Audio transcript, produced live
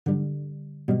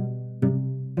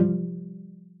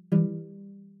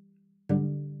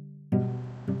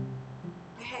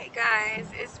guys,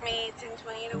 it's me,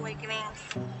 1028 Awakenings,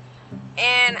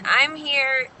 and I'm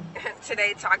here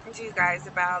today talking to you guys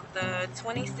about the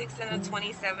 26th and the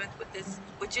 27th,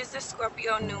 which is the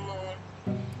Scorpio new moon.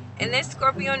 And this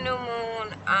Scorpio new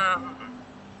moon,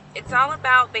 it's all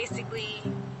about basically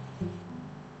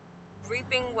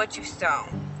reaping what you sow.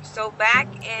 So back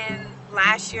in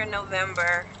last year,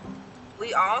 November,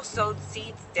 we all sowed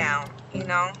seeds down,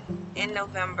 in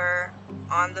November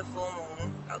on the full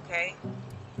moon, okay?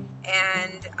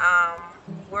 And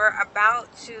we're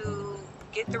about to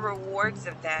get the rewards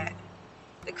of that.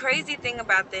 The crazy thing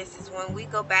about this is when we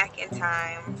go back in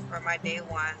time for my day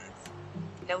ones,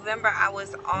 November, I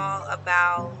was all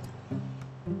about,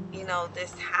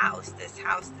 this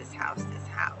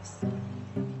house.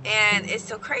 And it's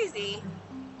so crazy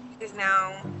because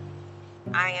now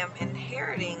I am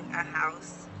inheriting a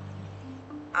house.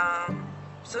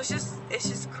 So it's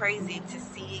just crazy to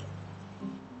see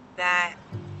that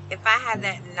if I had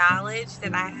that knowledge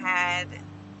that I have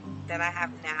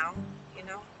now,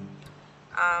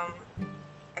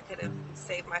 I could have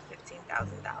saved my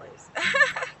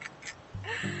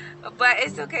 $15,000. But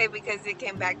it's okay because it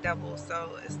came back double,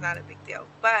 so it's not a big deal.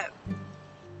 But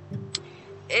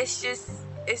it's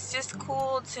just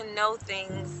cool to know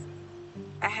things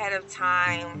ahead of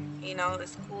time.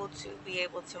 It's cool to be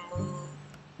able to move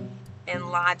in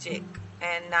logic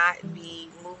and not be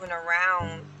moving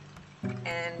around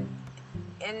and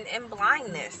in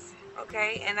blindness,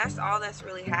 okay? And that's all that's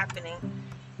really happening.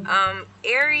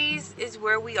 Aries is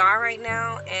where we are right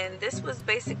now, and this was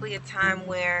basically a time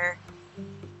where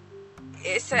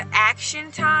it's an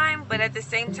action time, but at the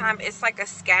same time it's like a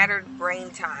scattered brain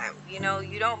time. You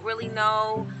don't really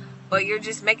know, but you're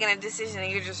just making a decision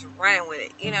and you're just running with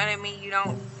it. You know what I mean? You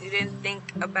didn't think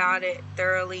about it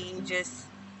thoroughly, you just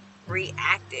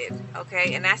reacted,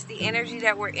 okay? And that's the energy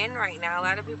that we're in right now. A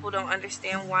lot of people don't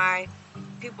understand why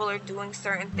people are doing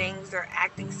certain things or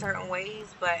acting certain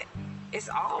ways, but it's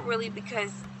all really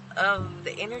because of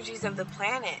the energies of the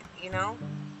planet.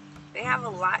 They have a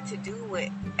lot to do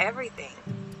with everything,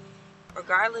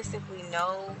 regardless if we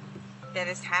know that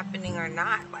it's happening or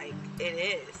not. Like,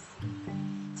 it is.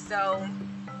 So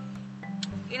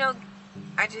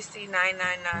I just see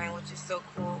 999, which is so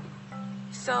cool.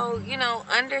 So,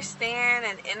 understand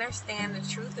and understand the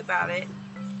truth about it,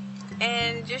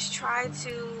 and just try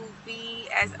to be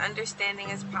as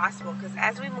understanding as possible, because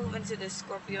as we move into the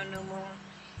Scorpio new moon,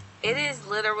 it is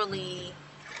literally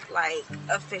like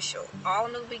official. All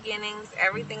new beginnings,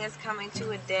 everything is coming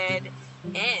to a dead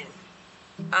end.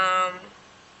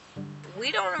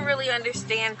 We don't really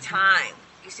understand time.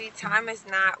 You see, time is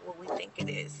not what we think it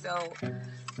is. So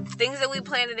things that we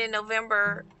planted in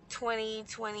November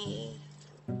 2020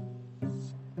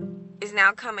 is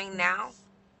now coming now.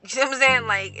 You see what I'm saying?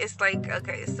 Like, it's like,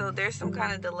 okay, so there's some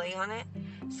kind of delay on it.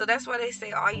 So that's why they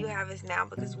say all you have is now,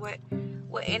 because what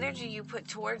energy you put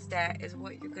towards that is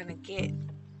what you're gonna get.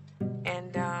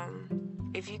 And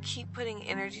if you keep putting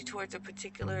energy towards a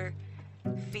particular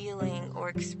feeling or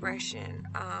expression,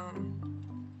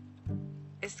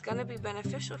 it's gonna be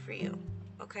beneficial for you,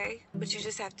 okay? But you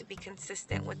just have to be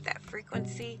consistent with that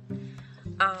frequency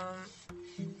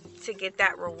to get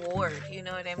that reward, you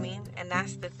know what I mean? And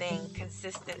that's the thing,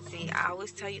 consistency. I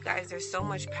always tell you guys, there's so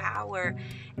much power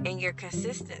in your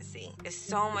consistency. There's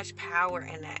so much power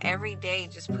in that. Every day,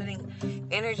 just putting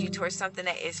energy towards something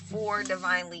that is for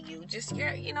divinely you. Just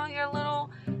your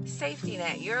little safety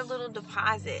net, your little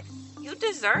deposit. You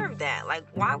deserve that. Like,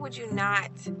 why would you not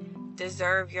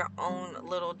deserve your own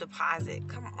little deposit?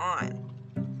 Come on.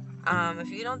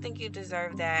 If you don't think you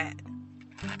deserve that,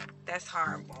 that's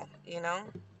horrible,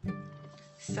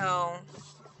 So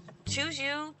choose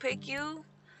you, pick you,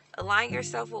 align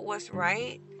yourself with what's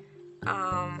right.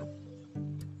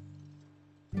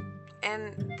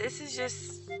 And this is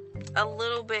just a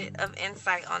little bit of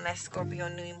insight on that Scorpio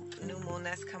new moon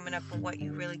that's coming up and what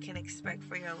you really can expect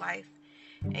for your life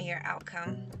and your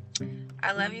outcome.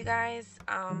 I love you guys.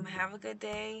 Have a good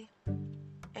day,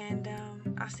 and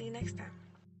I'll see you next time.